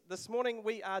This morning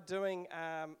we are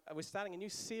we're starting a new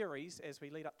series as we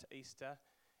lead up to Easter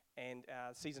and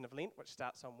season of Lent, which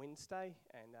starts on Wednesday,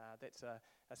 and that's a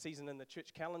season in the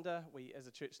church calendar. We as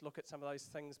a church look at some of those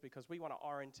things because we want to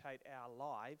orientate our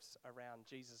lives around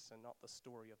Jesus and not the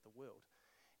story of the world.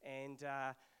 And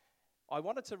I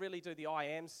wanted to really do the I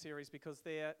Am series because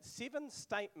there are 7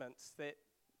 statements that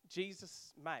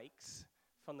Jesus makes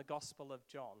from the Gospel of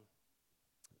John.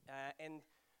 And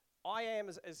I am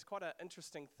is quite an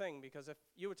interesting thing because if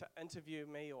you were to interview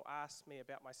me or ask me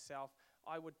about myself,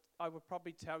 I would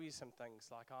probably tell you some things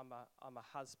like I'm a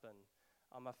husband,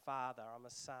 I'm a father, I'm a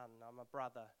son, I'm a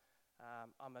brother,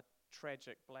 I'm a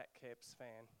tragic Black Caps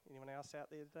fan. Anyone else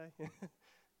out there today?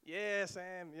 Yeah,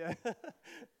 Sam, yeah.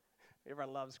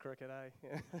 Everyone loves cricket,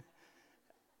 eh?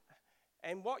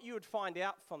 And what you would find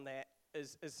out from that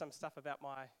is some stuff about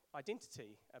my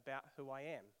identity, about who I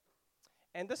am.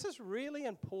 And this is really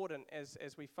important as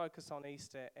we focus on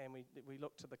Easter and we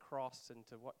look to the cross and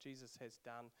to what Jesus has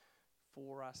done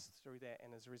for us through that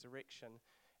and his resurrection.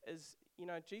 Is,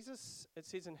 Jesus, it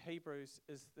says in Hebrews,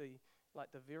 is the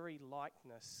very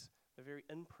likeness, the very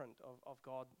imprint of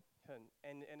God.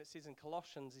 And it says in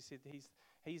Colossians, he said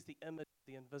he's the image of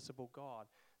the invisible God.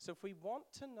 So if we want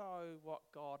to know what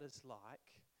God is like,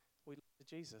 we look to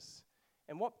Jesus.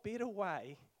 And what better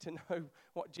way to know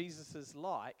what Jesus is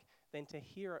like than to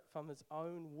hear it from his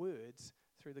own words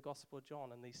through the Gospel of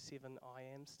John and these 7 I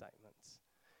am statements.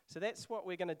 So that's what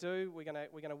we're going to do. We're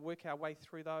going to work our way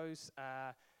through those.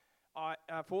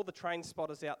 For all the train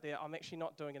spotters out there, I'm actually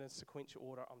not doing it in sequential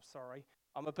order. I'm sorry.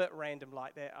 I'm a bit random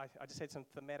like that. I just had some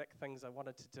thematic things I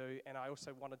wanted to do, and I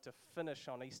also wanted to finish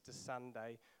on Easter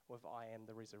Sunday with I am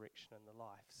the resurrection and the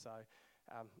life. So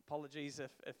apologies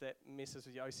if that messes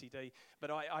with your OCD,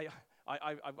 but I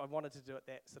wanted to do it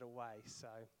that sort of way. So.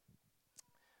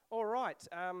 All right,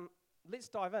 let's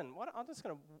dive in. I'm just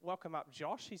going to welcome up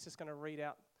Josh. He's just going to read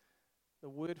out the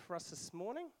word for us this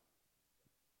morning.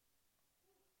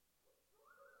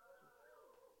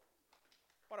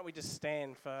 Why don't we just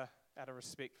stand out of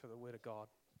respect for the word of God.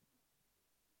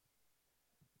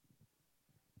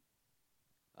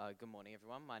 Good morning,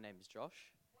 everyone. My name is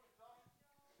Josh.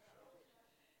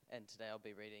 And today I'll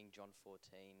be reading John 14,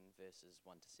 verses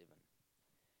 1 to 7.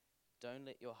 Don't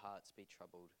let your hearts be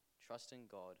troubled. Trust in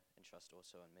God and trust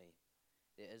also in me.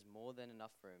 There is more than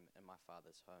enough room in my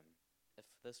Father's home. If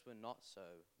this were not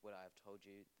so, would I have told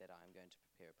you that I am going to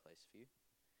prepare a place for you?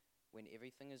 When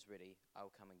everything is ready, I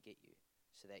will come and get you,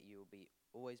 so that you will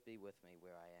always be with me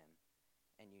where I am,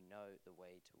 and you know the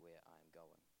way to where I am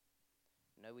going.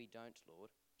 No, we don't,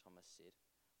 Lord, Thomas said.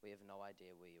 We have no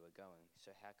idea where you are going,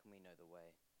 so how can we know the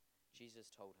way? Jesus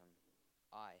told him,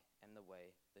 I am the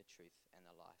way, the truth, and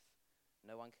the life.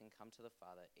 No one can come to the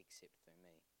Father except through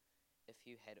me. If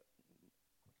you had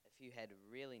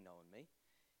really known me,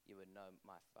 you would know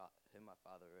who my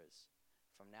Father is.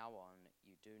 From now on,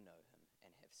 you do know him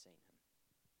and have seen him.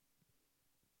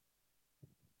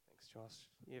 Thanks, Josh.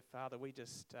 Yeah, Father, we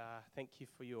just thank you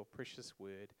for your precious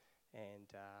word.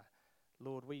 And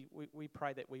Lord, we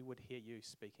pray that we would hear you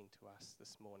speaking to us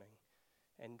this morning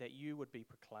and that you would be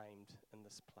proclaimed in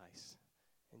this place.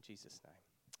 In Jesus'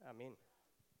 name, amen.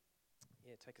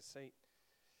 Yeah, take a seat.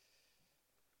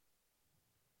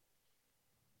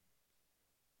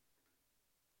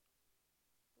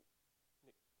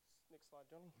 Next slide,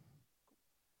 Johnny.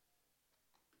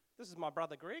 This is my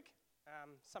brother Greg.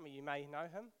 Some of you may know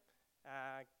him.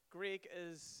 Greg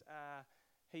is,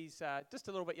 he's just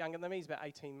a little bit younger than me. He's about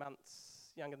 18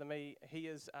 months younger than me. He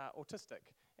is autistic.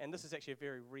 And this is actually a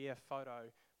very rare photo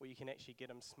where you can actually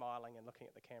get him smiling and looking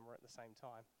at the camera at the same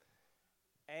time.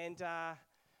 And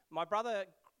my brother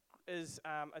is,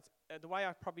 the way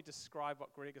I probably describe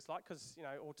what Greg is like, because,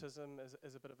 autism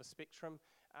is a bit of a spectrum.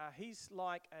 He's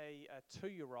like a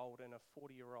 2-year-old in a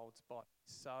 40-year-old's body.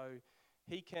 So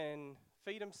he can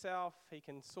feed himself, he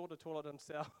can sort of toilet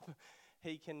himself,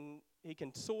 he can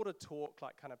sort of talk,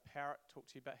 like kind of parrot talk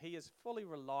to you, but he is fully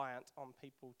reliant on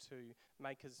people to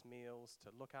make his meals, to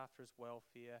look after his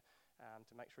welfare,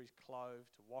 to make sure he's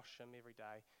clothed, to wash him every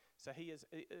day. So he is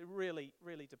really,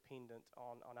 really dependent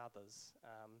on others.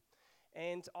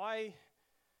 And I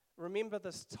remember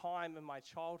this time in my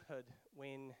childhood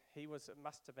when it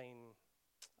must have been,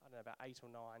 I don't know, about 8 or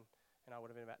 9, and I would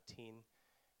have been about 10.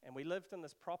 And we lived in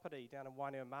this property down in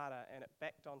Wainuiomata, and it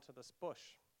backed onto this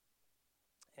bush.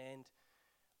 And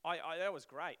that was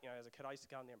great. As a kid, I used to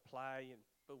go in there and play and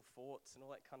build forts and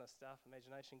all that kind of stuff,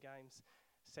 imagination games.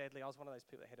 Sadly, I was one of those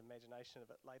people that had imagination a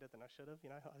bit later than I should have,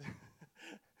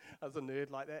 I was a nerd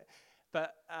like that.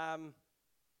 But,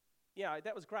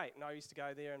 that was great. And I used to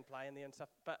go there and play in there and stuff.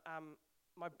 But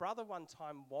my brother one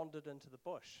time wandered into the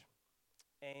bush,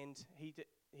 and he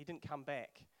didn't come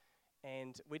back,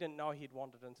 and we didn't know he'd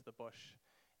wandered into the bush.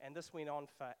 And this went on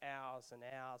for hours and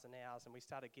hours and hours, and we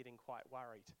started getting quite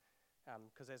worried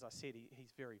because, as I said,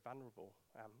 he's very vulnerable.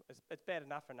 It's bad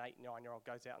enough an 8, 9-year-old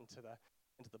goes out into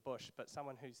the bush, but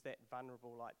someone who's that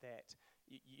vulnerable like that,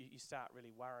 you start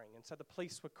really worrying. And so the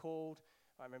police were called.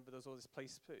 I remember there was all this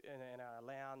police in our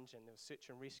lounge, and there was search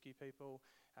and rescue people.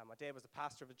 My dad was the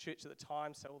pastor of a church at the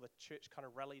time, so all the church kind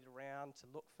of rallied around to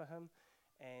look for him.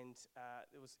 And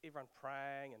there was everyone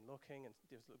praying and looking, and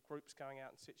there was little groups going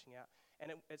out and searching out.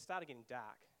 And it started getting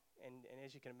dark. And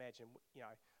as you can imagine,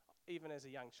 even as a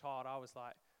young child, I was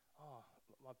like, oh,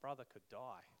 my brother could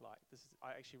die.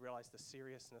 I actually realized the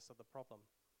seriousness of the problem.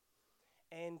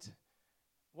 And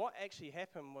what actually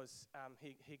happened was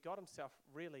he got himself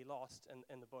really lost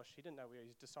in the bush. He didn't know where he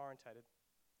was, disorientated.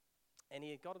 And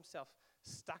he had got himself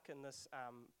stuck in this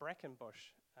bracken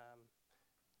bush.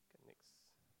 Next.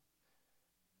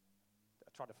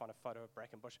 I tried to find a photo of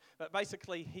bracken bush, but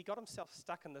basically he got himself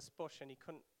stuck in this bush, and he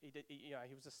couldn't. He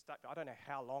was just stuck. I don't know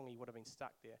how long he would have been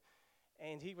stuck there,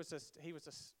 and he was just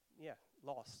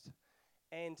lost.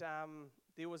 And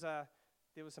there was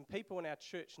some people in our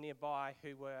church nearby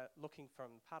who were looking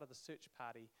from part of the search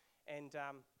party, and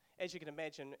as you can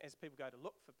imagine, as people go to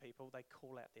look for people, they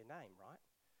call out their name, right?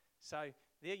 So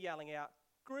they're yelling out,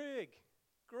 Greg,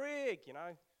 Greg,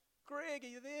 Greg, are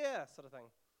you there? Sort of thing.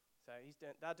 So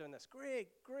they're doing this, Greg,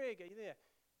 are you there?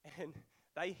 And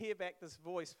they hear back this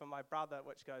voice from my brother,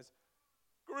 which goes,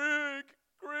 Greg,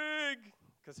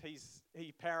 because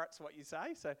he parrots what you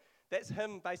say. So that's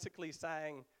him basically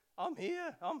saying, I'm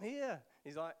here.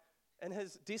 He's like, in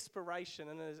his desperation,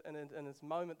 in his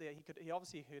moment there, he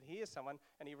obviously could hear someone,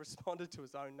 and he responded to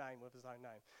his own name with his own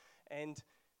name. And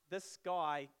this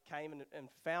guy came and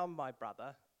found my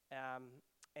brother,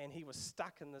 and he was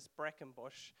stuck in this bracken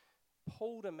bush,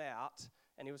 pulled him out,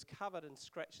 and he was covered in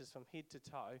scratches from head to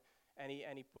toe, and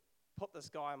he put this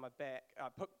guy on my back,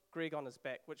 put Greg on his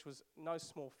back, which was no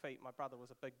small feat. My brother was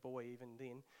a big boy even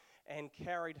then, and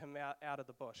carried him out of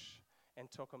the bush and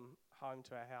took him home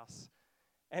to our house.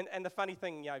 And the funny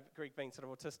thing, Greg being sort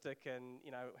of autistic and,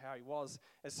 how he was,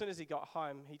 as soon as he got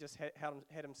home, he just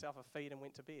had himself a feed and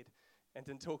went to bed and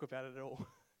didn't talk about it at all.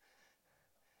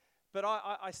 But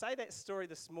I say that story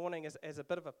this morning as a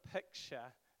bit of a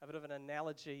picture, a bit of an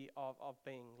analogy of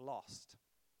being lost.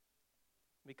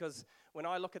 Because when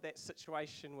I look at that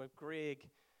situation with Greg,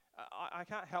 I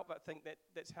can't help but think that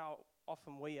that's how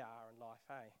often we are in life,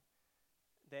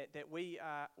 eh? That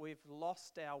we've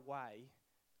lost our way,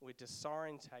 we're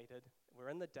disorientated, we're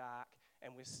in the dark,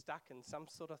 and we're stuck in some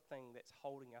sort of thing that's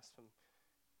holding us from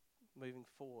moving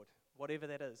forward. Whatever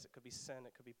that is, it could be sin,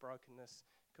 it could be brokenness,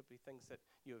 it could be things that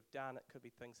you have done, it could be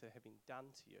things that have been done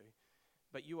to you.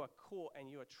 But you are caught and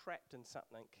you are trapped in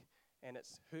something, and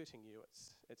it's hurting you.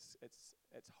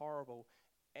 It's horrible,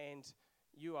 and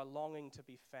you are longing to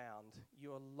be found.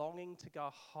 You are longing to go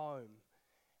home.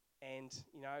 And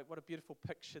what a beautiful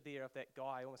picture there of that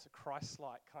guy, almost a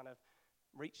Christ-like kind of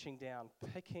reaching down,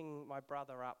 picking my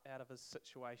brother up out of his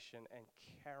situation and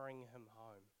carrying him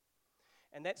home.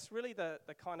 And that's really the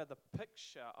kind of the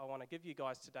picture I want to give you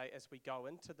guys today as we go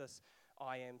into this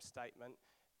I am statement,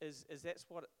 is that's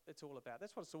what it's all about.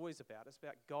 That's what it's always about. It's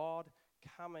about God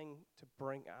coming to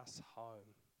bring us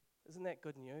home. Isn't that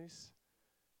good news?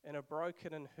 In a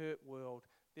broken and hurt world,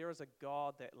 there is a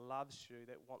God that loves you,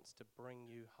 that wants to bring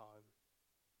you home.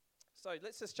 So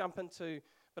let's just jump into a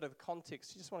bit of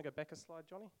context. You just want to go back a slide,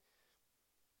 Johnny?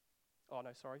 Oh, no,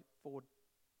 sorry. Forward.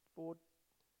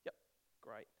 Yep,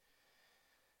 great.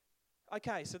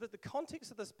 Okay, so the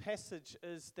context of this passage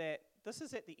is that this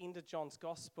is at the end of John's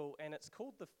Gospel, and it's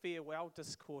called the Farewell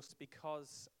Discourse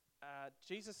because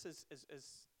Jesus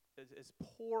is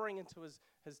pouring into his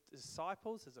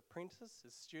disciples, his apprentices,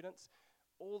 his students,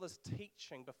 all this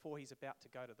teaching before he's about to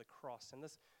go to the cross. And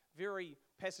this very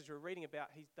passage we're reading about,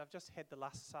 they've just had the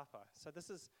Last Supper. So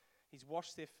he's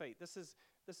washed their feet. This is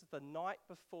the night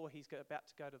before he's about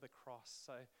to go to the cross.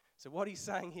 So what he's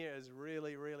saying here is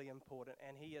really, really important,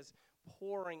 and he is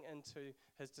pouring into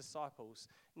his disciples.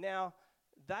 Now,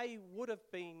 they would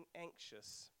have been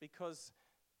anxious because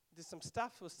there's some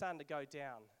stuff was starting to go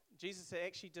down. Jesus had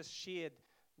actually just shared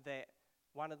that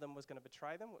one of them was going to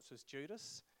betray them, which was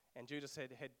Judas, and Judas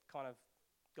had kind of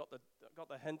got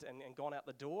the hint and gone out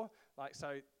the door.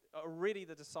 So already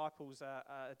the disciples are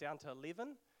down to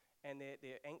 11, and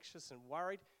they're anxious and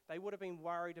worried. They would have been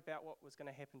worried about what was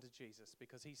going to happen to Jesus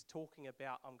because he's talking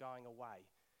about, I'm going away.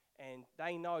 And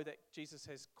they know that Jesus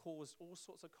has caused all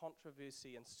sorts of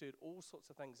controversy and stirred all sorts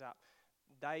of things up.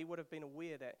 They would have been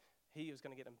aware that he was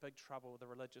going to get in big trouble with the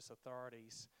religious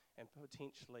authorities and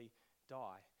potentially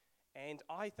die. And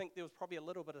I think there was probably a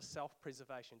little bit of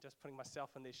self-preservation, just putting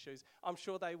myself in their shoes. I'm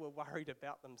sure they were worried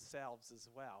about themselves as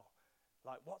well.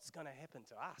 Like, what's going to happen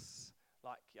to us?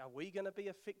 Like, are we going to be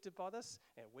affected by this?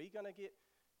 Are we going to get,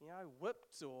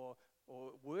 whipped or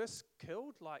worse,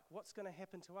 killed? Like, what's going to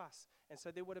happen to us? And so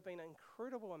there would have been an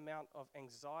incredible amount of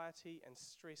anxiety and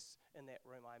stress in that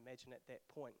room, I imagine, at that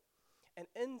point. And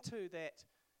into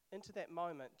that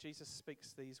moment, Jesus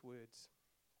speaks these words.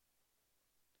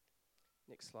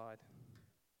 Next slide.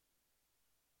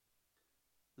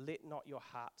 Let not your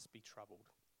hearts be troubled.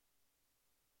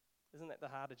 Isn't that the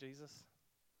heart of Jesus?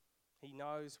 He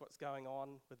knows what's going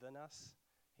on within us.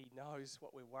 He knows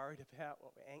what we're worried about,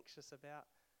 what we're anxious about.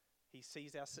 He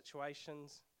sees our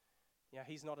situations.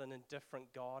 He's not an indifferent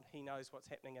God. He knows what's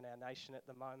happening in our nation at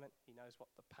the moment. He knows what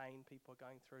the pain people are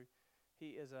going through.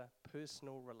 He is a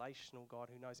personal, relational God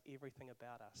who knows everything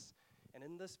about us. And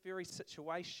in this very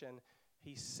situation,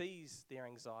 he sees their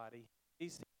anxiety, he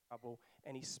sees their trouble,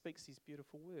 and he speaks these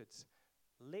beautiful words.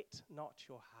 Let not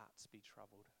your hearts be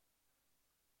troubled.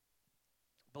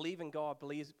 Believe in God,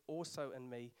 believe also in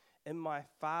me. In my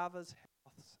Father's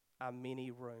house are many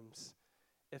rooms.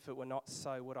 If it were not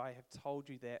so, would I have told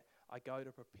you that I go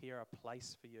to prepare a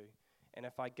place for you? And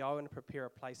if I go and prepare a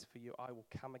place for you, I will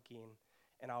come again,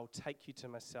 and I will take you to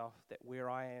myself, that where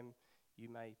I am, you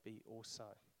may be also.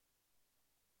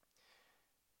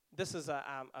 This is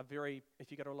a very,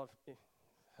 if you go to a lot of,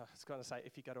 I was going to say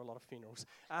if you go to a lot of funerals.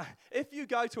 If you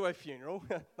go to a funeral,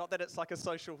 not that it's like a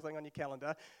social thing on your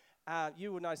calendar,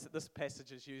 you will notice that this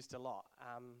passage is used a lot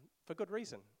for good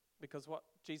reason, because what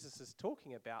Jesus is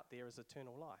talking about there is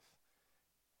eternal life.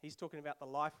 He's talking about the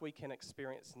life we can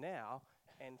experience now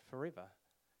and forever.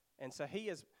 And so he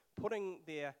is putting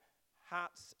their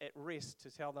hearts at rest to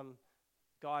tell them,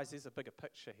 guys, there's a bigger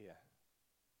picture here.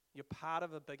 You're part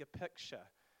of a bigger picture.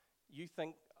 You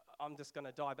think I'm just going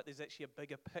to die, but there's actually a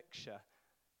bigger picture.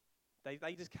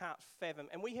 They just can't fathom.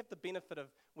 And we have the benefit of,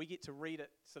 we get to read it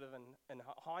sort of in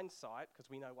hindsight, because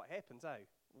we know what happens,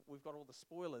 We've got all the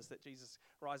spoilers that Jesus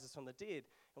rises from the dead,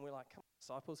 and we're like, come on,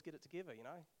 disciples, get it together,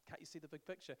 Can't you see the big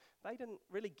picture? They didn't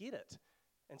really get it.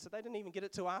 And so they didn't even get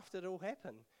it till after it all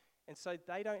happened. And so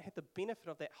they don't have the benefit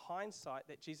of that hindsight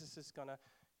that Jesus is going to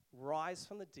rise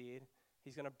from the dead.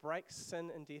 He's going to break sin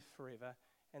and death forever.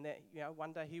 And that,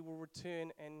 one day he will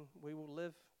return and we will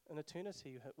live in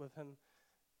eternity with him.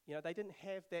 They didn't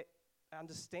have that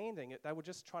understanding. They were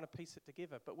just trying to piece it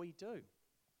together, but we do.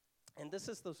 And this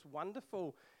is this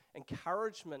wonderful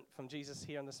encouragement from Jesus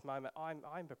here in this moment.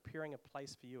 I'm preparing a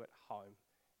place for you at home,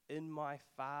 in my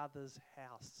Father's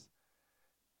house.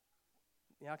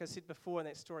 Like I said before in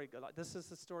that story, like this is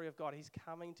the story of God. He's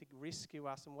coming to rescue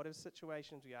us in whatever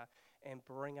situations we are and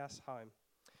bring us home.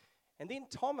 And then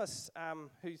Thomas,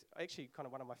 who's actually kind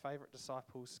of one of my favorite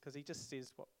disciples, because he just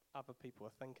says what other people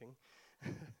are thinking.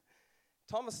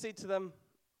 Thomas said to them,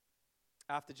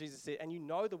 after Jesus said, and you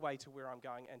know the way to where I'm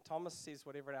going. And Thomas says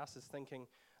what everyone else is thinking,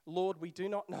 Lord, we do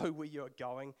not know where you're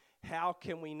going. How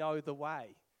can we know the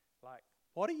way? Like,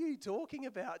 what are you talking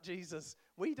about, Jesus?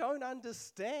 We don't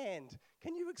understand.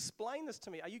 Can you explain this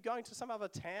to me? Are you going to some other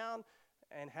town?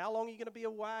 And how long are you going to be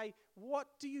away? What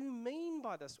do you mean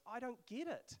by this? I don't get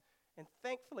it. And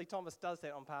thankfully, Thomas does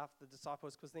that on behalf of the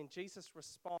disciples, because then Jesus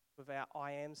responds with our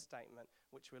I am statement,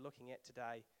 which we're looking at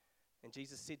today. And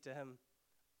Jesus said to him,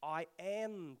 I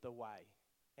am the way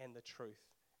and the truth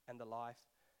and the life.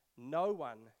 No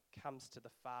one comes to the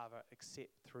Father except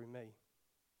through me.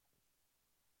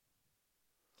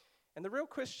 And the real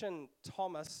question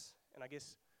Thomas, and I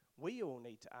guess we all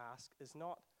need to ask, is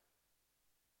not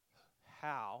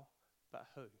how, but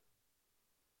who.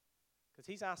 Because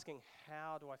he's asking,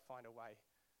 how do I find a way?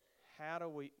 How do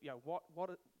we,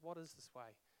 what is this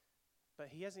way? But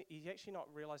he's actually not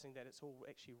realizing that it's all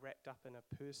actually wrapped up in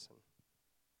a person.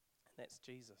 And that's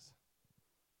Jesus.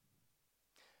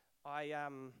 I,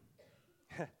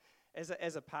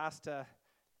 as a pastor,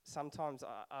 sometimes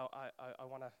I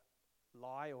want to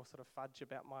lie or sort of fudge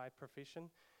about my profession,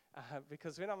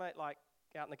 because when I'm out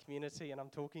in the community and I'm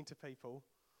talking to people,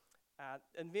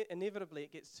 inevitably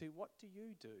it gets to, what do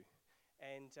you do?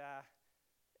 And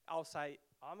I'll say,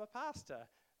 I'm a pastor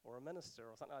or a minister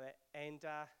or something like that, and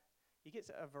you get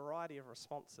a variety of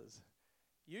responses.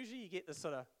 Usually you get this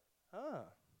sort of,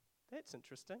 that's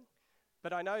interesting.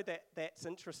 But I know that that's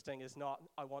interesting is not,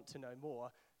 I want to know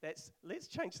more. That's, let's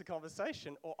change the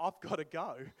conversation, or I've got to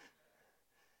go.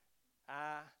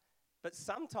 But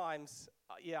sometimes,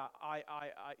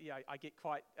 I get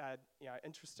quite,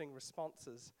 interesting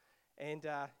responses. And,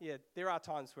 there are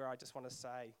times where I just want to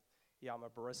say, I'm a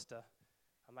barista.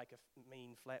 I make a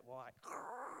mean flat white.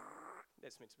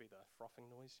 That's meant to be the frothing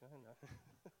noise, No.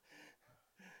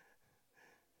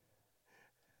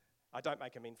 I don't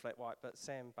make a mean flat white, but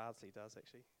Sam Bardsley does,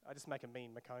 actually. I just make a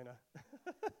mean Makona.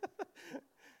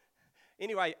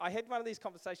 Anyway, I had one of these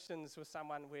conversations with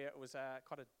someone where it was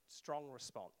quite a strong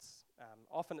response.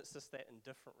 Often it's just that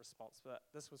indifferent response, but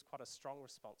this was quite a strong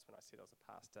response when I said I was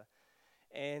a pastor.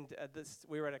 And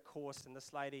we were at a course, and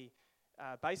this lady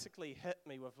basically hit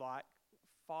me with like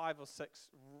 5 or 6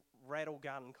 rattle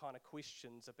gun kind of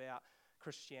questions about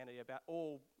Christianity, about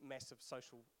all massive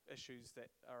social issues that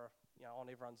are on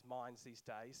everyone's minds these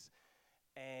days.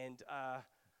 And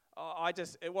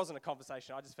it wasn't a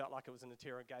conversation. I just felt like it was an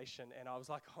interrogation, and I was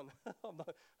like I'm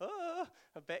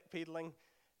backpedaling,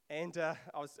 and I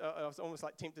was almost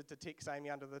like tempted to text Amy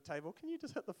under the table, "Can you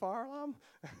just hit the fire alarm?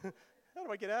 How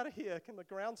do I get out of here? Can the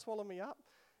ground swallow me up?"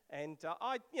 And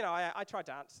I tried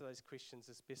to answer those questions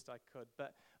as best I could,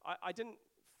 but I didn't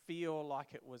feel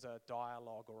like it was a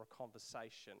dialogue or a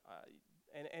conversation.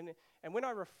 And when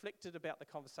I reflected about the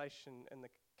conversation in the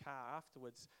car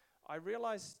afterwards, I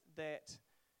realized that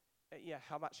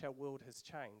how much our world has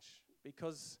changed.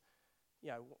 Because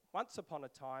once upon a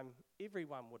time,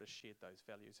 everyone would have shared those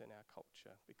values in our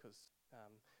culture, because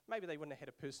maybe they wouldn't have had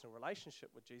a personal relationship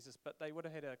with Jesus, but they would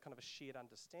have had a kind of a shared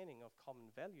understanding of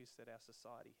common values that our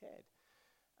society had.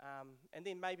 And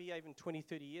then maybe even 20,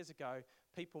 30 years ago,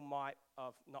 people might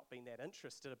have not been that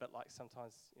interested, a bit like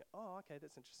sometimes, oh, okay,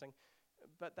 that's interesting.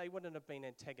 But they wouldn't have been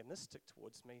antagonistic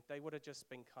towards me. They would have just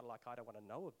been kind of like, I don't want to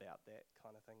know about that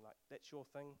kind of thing. Like, that's your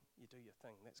thing, you do your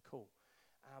thing, that's cool.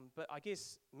 But I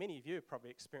guess many of you have probably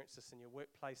experienced this in your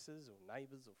workplaces or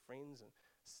neighbours or friends and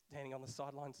standing on the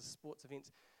sidelines of sports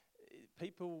events.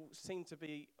 People seem to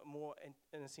be more,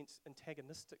 in a sense,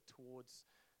 antagonistic towards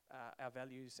our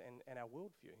values and our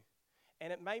worldview.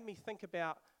 And it made me think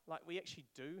about, like, we actually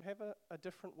do have a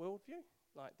different worldview.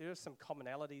 Like, there are some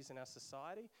commonalities in our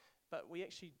society, but we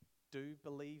actually do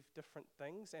believe different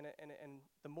things. And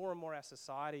the more and more our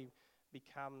society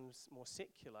becomes more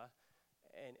secular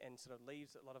and sort of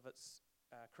leaves a lot of its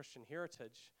Christian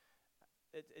heritage,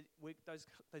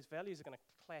 those values are going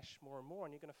to clash more and more,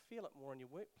 and you're going to feel it more in your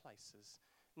workplaces.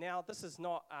 Now, this is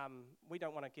not, we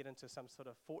don't want to get into some sort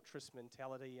of fortress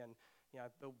mentality and,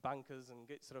 build bunkers and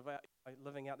get sort of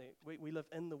living out there. We live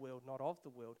in the world, not of the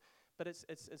world. But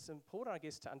it's important, I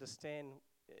guess, to understand,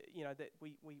 that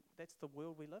that's the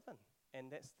world we live in.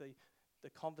 And that's the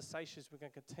conversations we're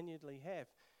going to continually have.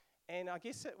 And I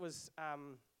guess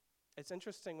it's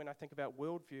interesting when I think about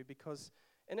worldview, because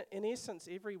in essence,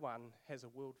 everyone has a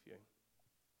worldview.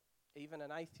 Even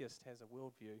an atheist has a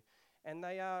worldview. And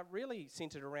they are really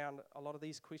centered around a lot of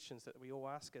these questions that we all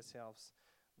ask ourselves.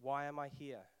 Why am I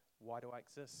here? Why do I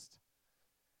exist?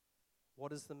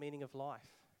 What is the meaning of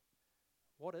life?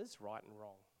 What is right and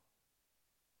wrong?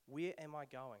 Where am I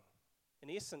going? In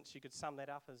essence, you could sum that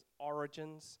up as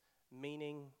origins,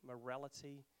 meaning,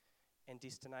 morality, and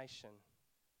destination.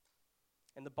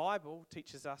 And the Bible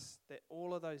teaches us that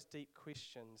all of those deep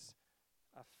questions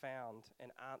are found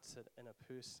and answered in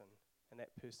a person, and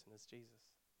that person is Jesus.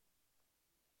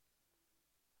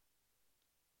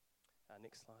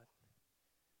 Next slide.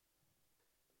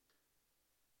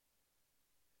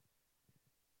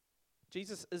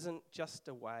 Jesus isn't just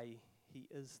a way, he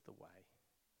is the way.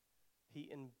 He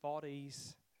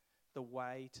embodies the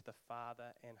way to the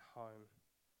Father and home.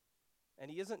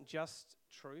 And he isn't just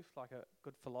truth, like a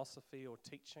good philosophy or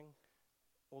teaching,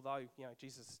 although,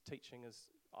 Jesus' teaching is,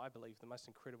 I believe, the most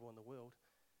incredible in the world.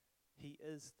 He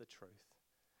is the truth.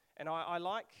 And I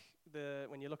like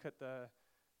when you look at the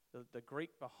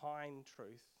Greek behind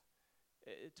truth,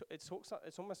 it's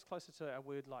almost closer to our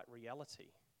word like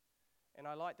reality. And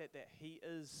I like that he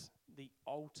is the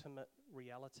ultimate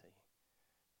reality.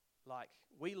 Like,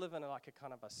 we live in a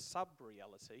kind of a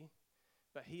sub-reality,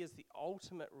 but he is the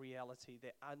ultimate reality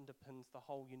that underpins the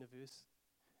whole universe,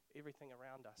 everything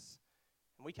around us.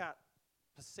 And we can't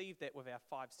perceive that with our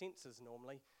 5 senses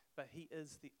normally, but he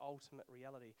is the ultimate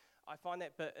reality. I find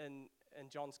that bit in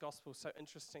John's Gospel so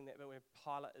interesting, that bit where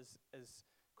Pilate is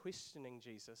questioning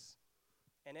Jesus.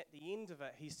 And at the end of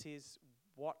it, he says,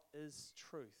 "What is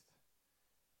truth?"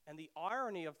 And the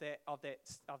irony of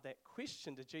that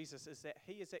question to Jesus is that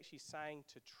he is actually saying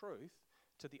to truth,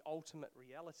 to the ultimate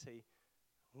reality,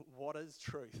 what is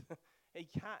truth? He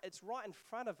can't. It's right in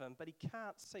front of him, but he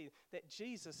can't see that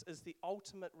Jesus is the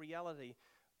ultimate reality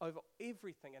over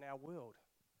everything in our world.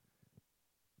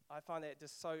 I find that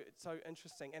just so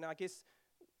interesting. And I guess,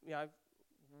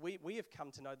 we have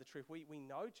come to know the truth. We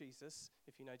know Jesus,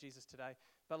 if you know Jesus today,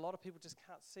 but a lot of people just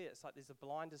can't see it. It's like there's a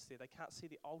blindness there. They can't see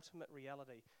the ultimate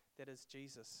reality that is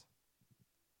Jesus.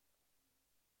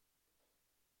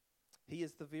 He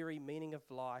is the very meaning of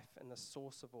life and the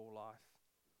source of all life.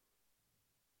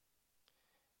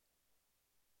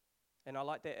 And I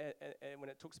like that when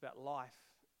it talks about life,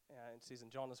 it says in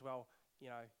John as well,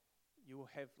 you will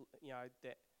have,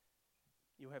 that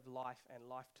you'll have life and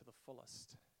life to the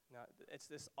fullest. It's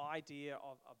this idea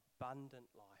of abundant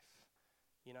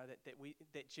life,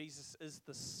 that Jesus is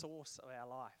the source of our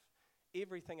life.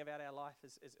 Everything about our life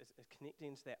is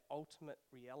connecting to that ultimate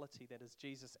reality that is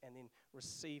Jesus, and then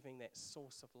receiving that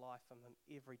source of life from him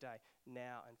every day,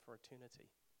 now and for eternity.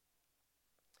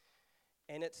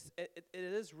 And it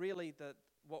is really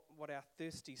what our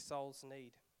thirsty souls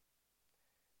need.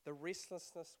 The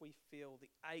restlessness we feel,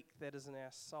 the ache that is in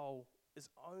our soul, is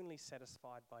only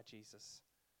satisfied by Jesus.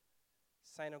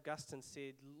 St. Augustine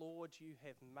said, "Lord, you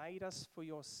have made us for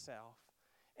yourself,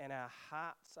 and our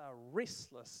hearts are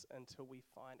restless until we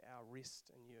find our rest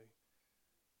in you."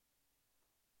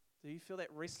 Do you feel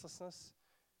that restlessness?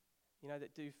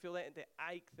 Do you feel that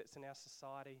ache that's in our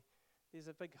society? There's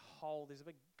a big hole, there's a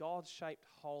big God-shaped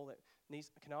hole that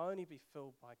can only be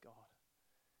filled by God.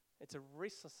 It's a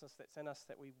restlessness that's in us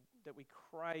that we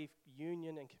crave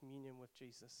union and communion with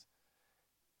Jesus.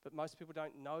 But most people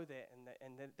don't know that,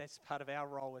 and that's part of our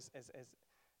role as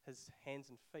his hands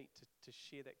and feet to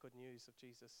share that good news of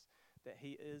Jesus, that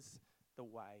he is the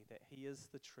way, that he is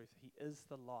the truth, he is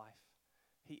the life,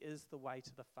 he is the way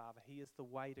to the Father, he is the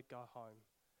way to go home.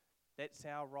 That's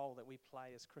our role that we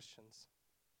play as Christians.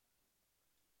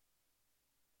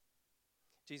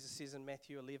 Jesus says in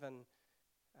Matthew 11,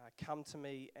 "Come to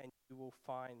me and you will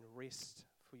find rest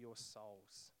for your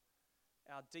souls."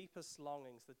 Our deepest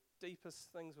longings, the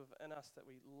deepest things within us that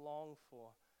we long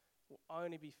for, will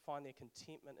only find their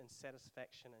contentment and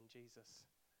satisfaction in Jesus.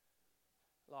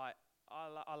 Like,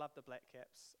 I love the Black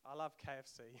Caps. I love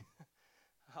KFC.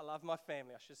 I love my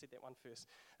family. I should have said that one first.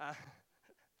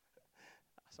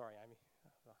 Sorry, Amy.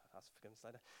 I'll ask forgiveness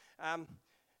later.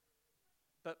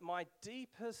 But my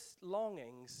deepest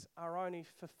longings are only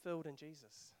fulfilled in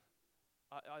Jesus.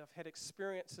 I've had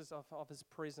experiences of his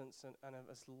presence and of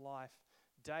his life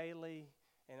daily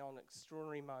and on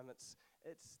extraordinary moments.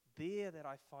 It's there that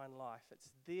I find life.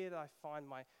 It's there that I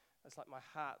find it's like my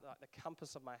heart, like the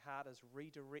compass of my heart is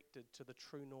redirected to the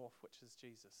true north, which is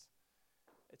Jesus.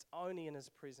 It's only in his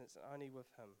presence and only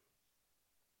with him.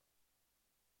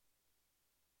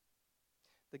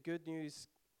 The good news,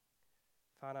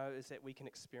 whānau, is that we can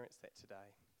experience that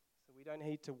today. So we don't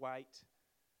need to wait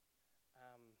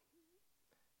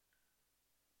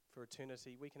for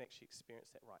eternity. We can actually experience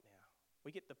that right now.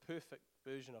 We get the perfect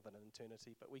version of it in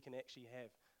eternity, but we can actually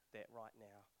have that right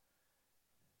now.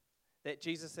 That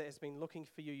Jesus that has been looking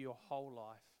for you your whole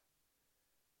life,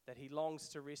 that he longs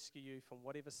to rescue you from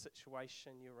whatever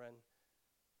situation you're in,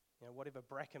 whatever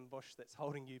bracken bush that's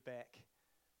holding you back,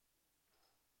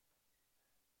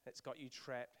 that's got you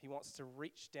trapped. He wants to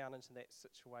reach down into that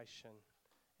situation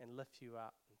and lift you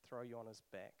up and throw you on his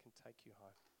back and take you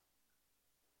home.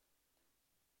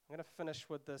 I'm going to finish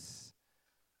with this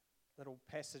little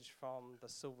passage from The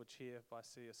Silver Chair by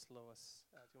C.S. Lewis.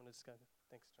 Do you want to just go?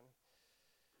 Thanks, Johnny.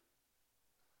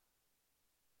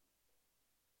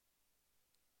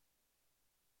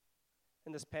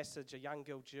 In this passage, a young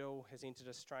girl, Jill, has entered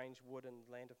a strange wood in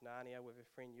the land of Narnia with her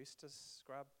friend Eustace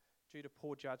Scrubb. Due to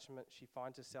poor judgment, she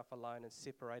finds herself alone and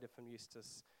separated from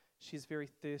Eustace. She is very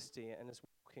thirsty and is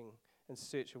walking in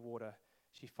search of water.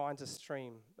 She finds a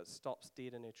stream but stops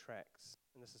dead in her tracks.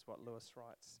 And this is what Lewis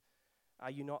writes. "Are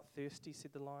you not thirsty?"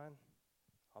 said the lion.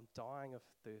 "I'm dying of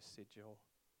thirst," said Jill.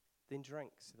 "Then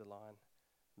drink," said the lion.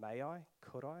 "May I?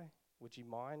 Could I? Would you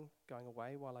mind going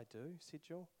away while I do?" said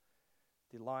Jill.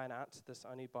 The lion answered this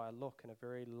only by a look and a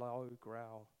very low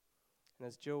growl. And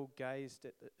as Jill gazed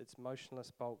at its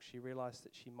motionless bulk, she realized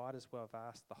that she might as well have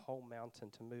asked the whole mountain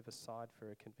to move aside for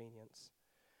her convenience.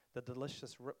 The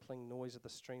delicious rippling noise of the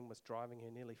stream was driving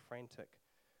her nearly frantic.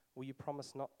 "Will you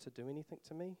promise not to do anything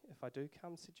to me if I do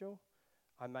come?" said Jill.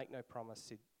 "I make no promise,"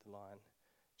 said the lion.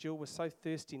 Jill was so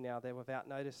thirsty now that without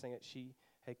noticing it, she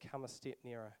had come a step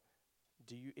nearer.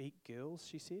 "Do you eat girls?"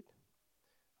 she said.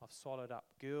 "I've swallowed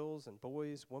up girls and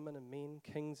boys, women and men,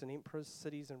 kings and emperors,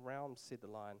 cities and realms," said the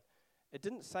lion. It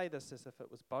didn't say this as if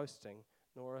it was boasting,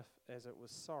 nor as it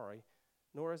was sorry,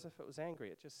 nor as if it was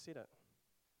angry. It just said it.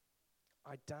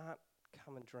 "I daren't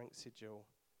come and drink," said Jill.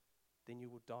 "Then you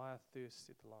will die of thirst,"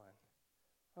 said the lion.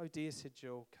 "Oh dear," said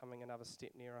Jill, coming another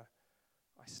step nearer.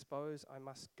 "I suppose I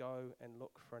must go and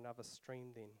look for another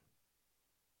stream then."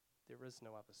 "There is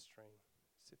no other stream,"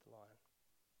 said the lion.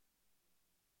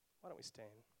 Why don't we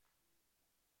stand?